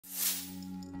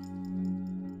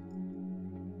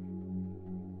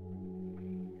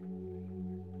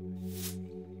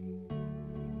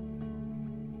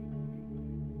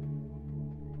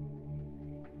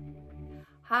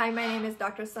Hi, my name is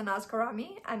Dr. Sanaz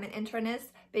Khorrami. I'm an internist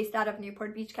based out of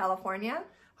Newport Beach, California.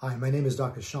 Hi, my name is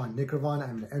Dr. Schein Nikravan.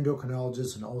 I'm an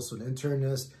endocrinologist and also an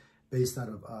internist based out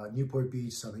of Newport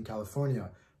Beach, Southern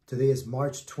California. Today is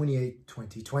March 28,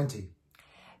 2020.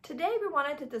 Today, we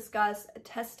wanted to discuss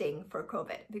testing for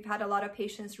COVID. We've had a lot of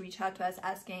patients reach out to us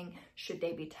asking, should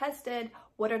they be tested?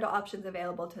 What are the options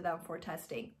available to them for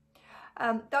testing?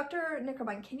 Dr.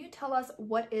 Nikravan, can you tell us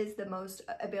what is the most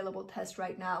available test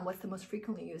right now and what's the most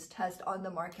frequently used test on the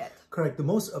market? Correct. The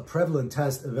most prevalent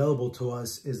test available to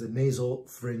us is the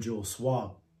nasopharyngeal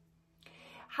swab.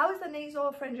 How is the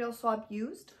nasopharyngeal swab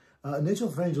used?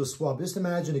 Nasopharyngeal swab, just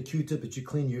imagine a Q-tip that you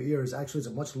clean your ears. Actually, it's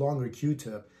a much longer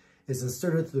Q-tip. It's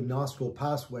inserted through the nostril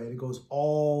passageway and it goes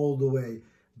all the way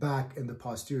back in the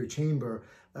posterior chamber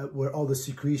where all the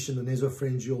secretion, the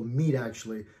nasopharyngeal meet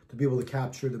actually to be able to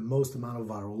capture the most amount of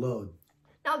viral load.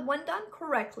 Now, when done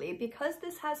correctly, because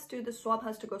the swab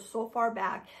has to go so far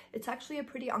back, it's actually a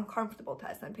pretty uncomfortable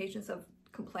test and patients have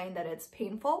complained that it's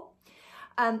painful.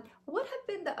 What have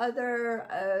been the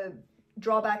other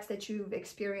drawbacks that you've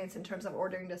experienced in terms of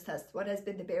ordering this test? What has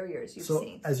been the barriers you've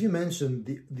seen? As you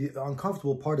mentioned, the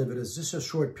uncomfortable part of it is just a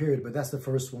short period, but that's the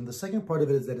first one. The second part of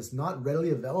it is that it's not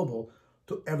readily available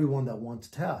to everyone that wants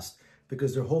to test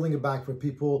because they're holding it back for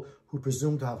people who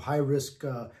presume to have high risk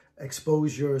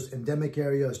exposures, endemic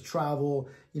areas, travel,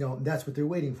 that's what they're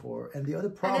waiting for. And the other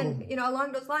problem... And then,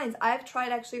 along those lines, I've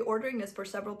tried actually ordering this for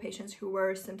several patients who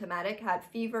were symptomatic, had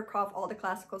fever, cough, all the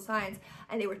classical signs,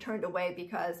 and they were turned away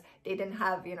because they didn't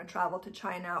have, travel to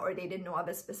China or they didn't know of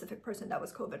a specific person that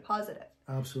was COVID positive.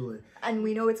 Absolutely. And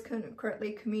we know it's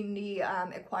currently community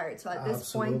acquired. So at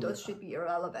this point, those should be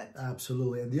irrelevant.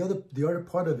 Absolutely. And the other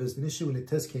part of it is initially when the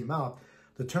test came out,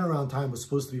 the turnaround time was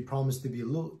supposed to be promised to be a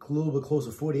little bit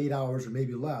closer, 48 hours or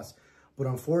maybe less. But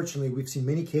unfortunately, we've seen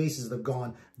many cases that have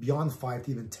gone beyond 5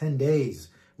 to even 10 days,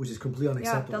 which is completely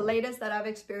unacceptable. Yeah, the latest that I've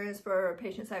experienced for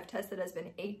patients I've tested has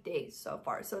been 8 days so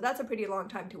far. So that's a pretty long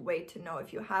time to wait to know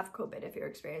if you have COVID, if you're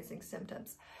experiencing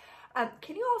symptoms.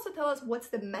 Can you also tell us what's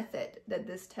the method that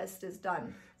this test is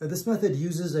done? This method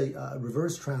uses a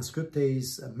reverse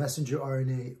transcriptase messenger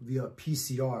RNA via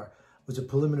PCR, which is a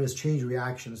polymerase change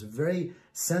reaction. It's a very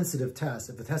sensitive test.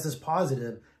 If the test is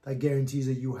positive, that guarantees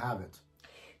that you have it.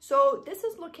 So this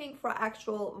is looking for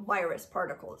actual virus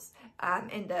particles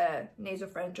in the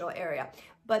nasopharyngeal area.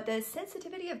 But the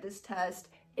sensitivity of this test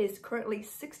is currently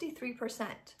 63%.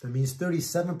 That means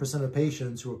 37% of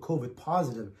patients who are COVID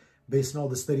positive, based on all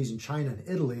the studies in China and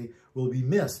Italy, will be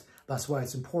missed. That's why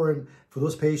it's important for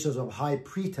those patients who have high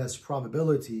pre-test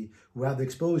probability, who have the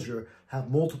exposure, have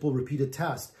multiple repeated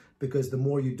tests, because the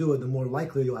more you do it, the more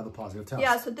likely you'll have a positive test.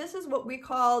 Yeah, so this is what we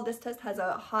call, this test has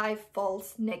a high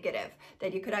false negative,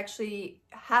 that you could actually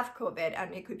have COVID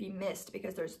and it could be missed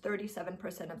because there's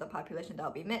 37% of the population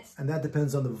that'll be missed. And that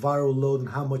depends on the viral load and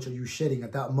how much are you shedding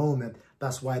at that moment.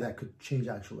 That's why that could change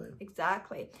actually.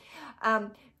 Exactly.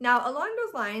 Now, along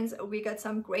those lines, we got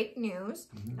some great news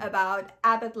about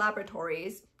Abbott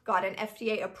Laboratories got an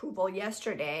FDA approval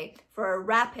yesterday for a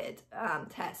rapid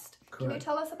test. Correct. Can you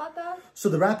tell us about that? So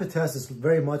the rapid test is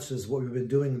very much as what we've been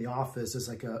doing in the office. It's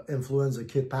like an influenza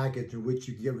kit package in which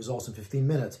you can get results in 15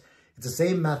 minutes. It's the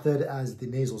same method as the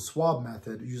nasal swab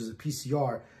method. It uses a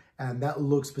PCR, and that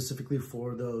looks specifically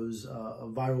for those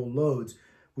viral loads,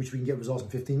 which we can get results in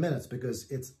 15 minutes because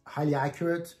it's highly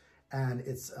accurate and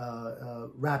it's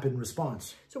rapid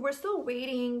response. So we're still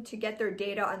waiting to get their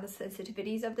data on the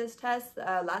sensitivities of this test.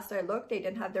 Last I looked, they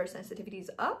didn't have their sensitivities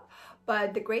up,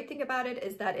 but the great thing about it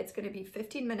is that it's going to be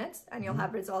 15 minutes and you'll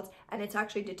have results, and it's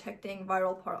actually detecting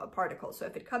viral particles. So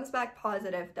if it comes back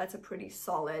positive, that's a pretty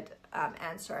solid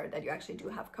answer that you actually do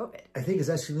have COVID. I think it's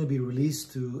actually going to be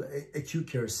released to acute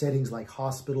care settings like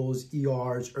hospitals,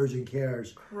 ERs, urgent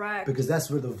cares. Correct. Because that's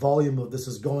where the volume of this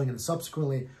is going, and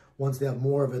subsequently, once they have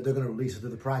more of it, they're going to release it to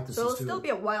the practices too. So it'll still be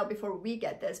a while before we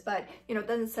get this, but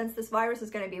then since this virus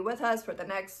is going to be with us for the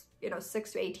next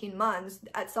 6 to 18 months,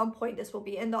 at some point this will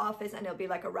be in the office and it'll be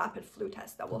like a rapid flu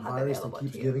test that we'll have available to you. The virus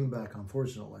that keeps giving back,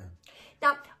 unfortunately.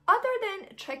 Now, other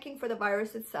than checking for the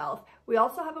virus itself, we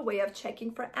also have a way of checking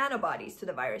for antibodies to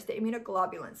the virus, the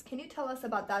immunoglobulins. Can you tell us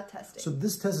about that testing? So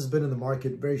this test has been in the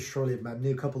market very shortly, maybe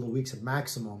a couple of weeks at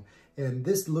maximum. And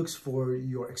this looks for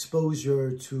your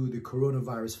exposure to the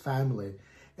coronavirus family.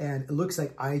 And it looks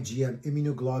like IgM,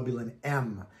 immunoglobulin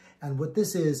M. And what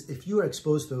this is, if you are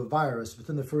exposed to a virus,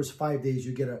 within the first 5 days,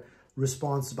 you get a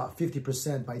response about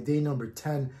 50%. By day number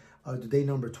 10 to day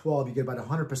number 12, you get about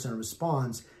 100%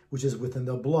 response, which is within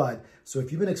the blood. So if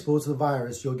you've been exposed to the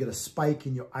virus, you'll get a spike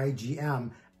in your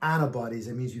IgM antibodies.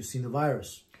 That means you've seen the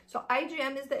virus. So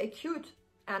IgM is the acute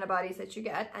antibodies that you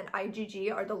get, and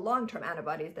IgG are the long-term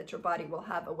antibodies that your body will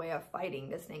have a way of fighting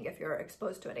this thing if you're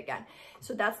exposed to it again.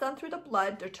 So that's done through the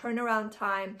blood. The turnaround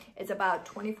time is about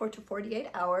 24 to 48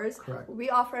 hours. Correct. We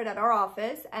offer it at our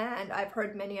office, and I've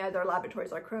heard many other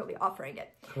laboratories are currently offering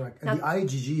it. Correct. And now, the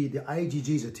IgG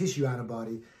is a tissue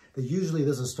antibody that usually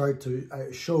doesn't start to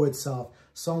show itself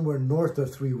somewhere north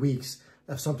of 3 weeks,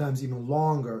 sometimes even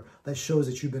longer. That shows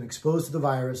that you've been exposed to the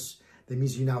virus. That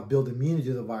means you now build immunity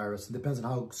to the virus. It depends on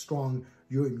how strong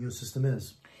your immune system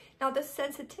is. Now, the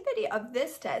sensitivity of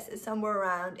this test is somewhere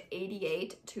around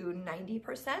 88 to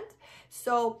 90%.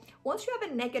 So once you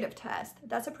have a negative test,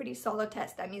 that's a pretty solid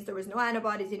test. That means there was no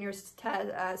antibodies in your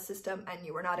system and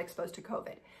you were not exposed to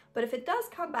COVID. But if it does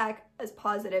come back as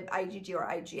positive IgG or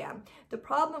IgM, the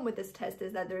problem with this test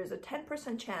is that there is a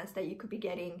 10% chance that you could be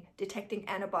detecting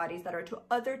antibodies that are to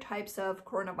other types of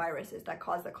coronaviruses that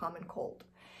cause the common cold.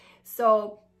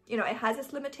 So, you know, it has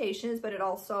its limitations, but it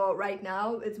also, right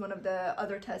now, is one of the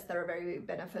other tests that are very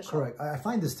beneficial. Correct. I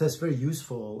find this test very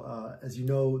useful. As you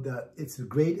know, that it's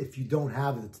great if you don't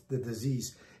have the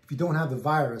disease. If you don't have the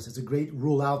virus, it's a great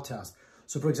rule-out test.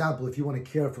 So, for example, if you want to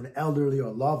care for an elderly or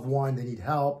a loved one, they need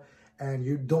help, and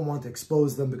you don't want to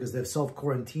expose them because they've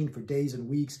self-quarantined for days and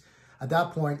weeks, at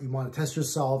that point, you want to test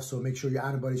yourself, so make sure your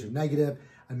antibodies are negative,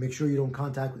 and make sure you don't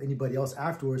contact with anybody else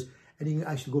afterwards, and you can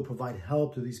actually go provide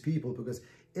help to these people, because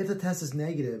if the test is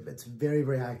negative, it's very,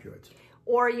 very accurate.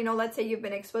 Or, you know, let's say you've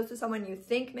been exposed to someone you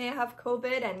think may have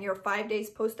COVID and you're 5 days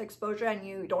post-exposure and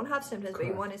you don't have symptoms, Correct.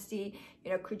 But you want to see,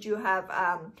 you know, could you be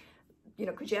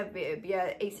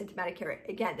asymptomatic here?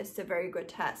 Again, this is a very good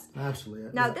test.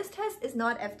 Absolutely. Now, this test is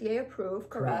not FDA approved,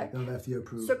 correct? Not FDA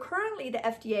approved. So currently the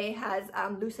FDA has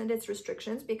loosened its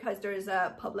restrictions because there is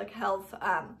a public health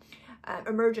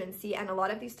emergency, and a lot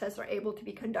of these tests are able to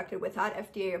be conducted without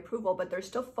FDA approval, but they're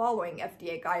still following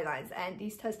FDA guidelines, and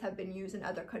these tests have been used in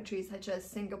other countries such as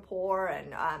Singapore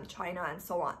and China and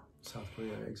so on. South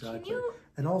Korea, exactly.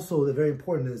 And also, the very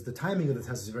important is the timing of the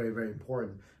test is very, very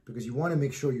important, because you want to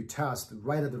make sure you test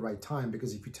right at the right time,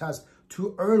 because if you test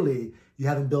too early, you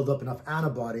haven't built up enough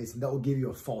antibodies, and that will give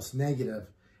you a false negative.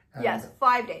 Yes,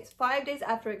 5 days. 5 days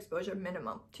after exposure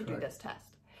minimum to do this test.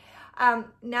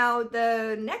 Now,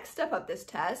 the next step of this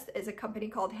test is a company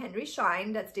called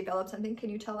Schein that's developed something. Can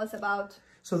you tell us about?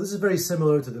 So this is very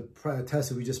similar to the test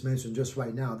that we just mentioned just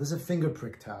right now. This is a finger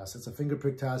prick test. It's a finger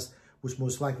prick test which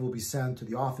most likely will be sent to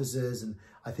the offices, and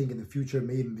I think in the future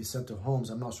may even be sent to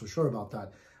homes. I'm not so sure about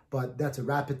that. But that's a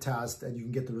rapid test, and you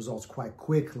can get the results quite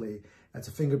quickly. That's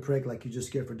a finger prick like you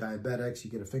just get for diabetics. You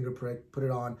get a finger prick, put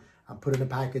it on, and put it in a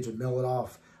package and mail it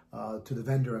off to the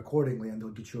vendor accordingly, and they'll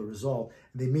get you a result.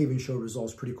 And they may even show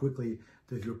results pretty quickly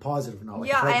if you're positive or not.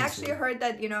 Like I actually heard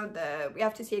that, you know, we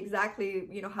have to see exactly,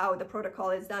 you know, how the protocol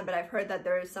is done, but I've heard that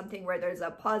there is something where there's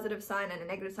a positive sign and a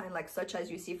negative sign, like such as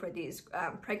you see for these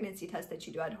pregnancy tests that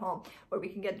you do at home, where we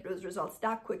can get those results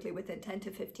that quickly within 10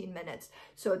 to 15 minutes.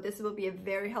 So this will be a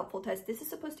very helpful test. This is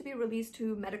supposed to be released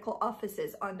to medical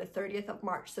offices on the 30th of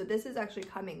March. So this is actually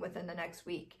coming within the next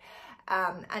week.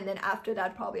 And then after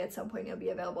that, probably at some point, it'll be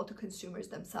available to consumers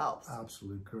themselves.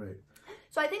 Absolutely, great.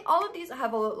 So I think all of these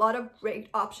have a lot of great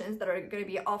options that are going to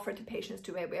be offered to patients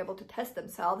to be able to test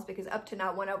themselves, because up to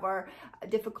now, one of our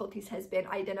difficulties has been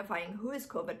identifying who is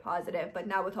COVID positive. But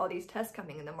now with all these tests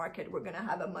coming in the market, we're going to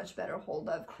have a much better hold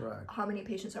of how many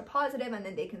patients are positive, and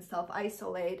then they can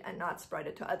self-isolate and not spread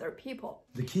it to other people.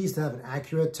 The key is to have an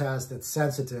accurate test that's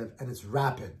sensitive and it's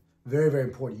rapid. Very, very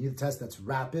important. You need a test that's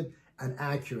rapid and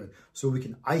accurate, so we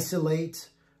can isolate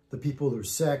the people who are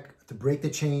sick, to break the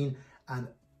chain and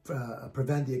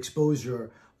prevent the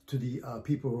exposure to the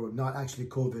people who are not actually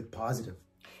COVID positive.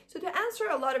 So to answer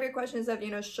a lot of your questions of,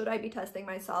 you know, should I be testing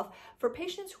myself? For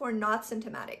patients who are not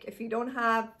symptomatic, if you don't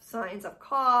have signs of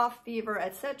cough, fever,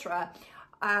 etc.,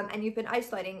 and you've been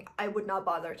isolating, I would not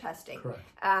bother testing.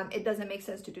 It doesn't make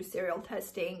sense to do serial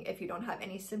testing if you don't have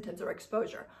any symptoms or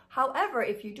exposure. However,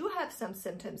 if you do have some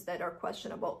symptoms that are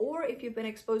questionable, or if you've been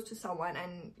exposed to someone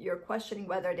and you're questioning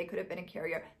whether they could have been a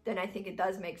carrier, then I think it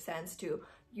does make sense to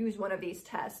use one of these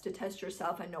tests to test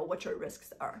yourself and know what your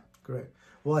risks are. Great.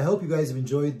 Well, I hope you guys have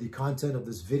enjoyed the content of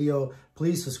this video.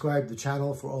 Please subscribe to the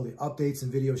channel for all the updates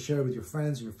and videos. Share with your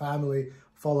friends and your family.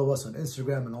 Follow us on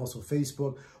Instagram and also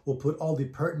Facebook. We'll put all the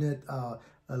pertinent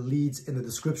leads in the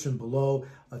description below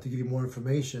to give you more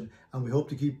information. And we hope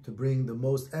to bring the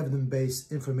most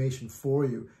evidence-based information for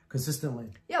you consistently.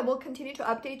 Yeah, we'll continue to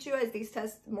update you as these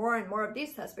tests, more and more of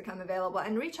these tests become available.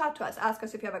 And reach out to us. Ask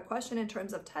us if you have a question in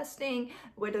terms of testing,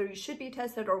 whether you should be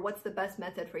tested, or what's the best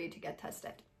method for you to get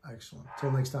tested. Excellent.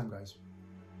 Till next time, guys.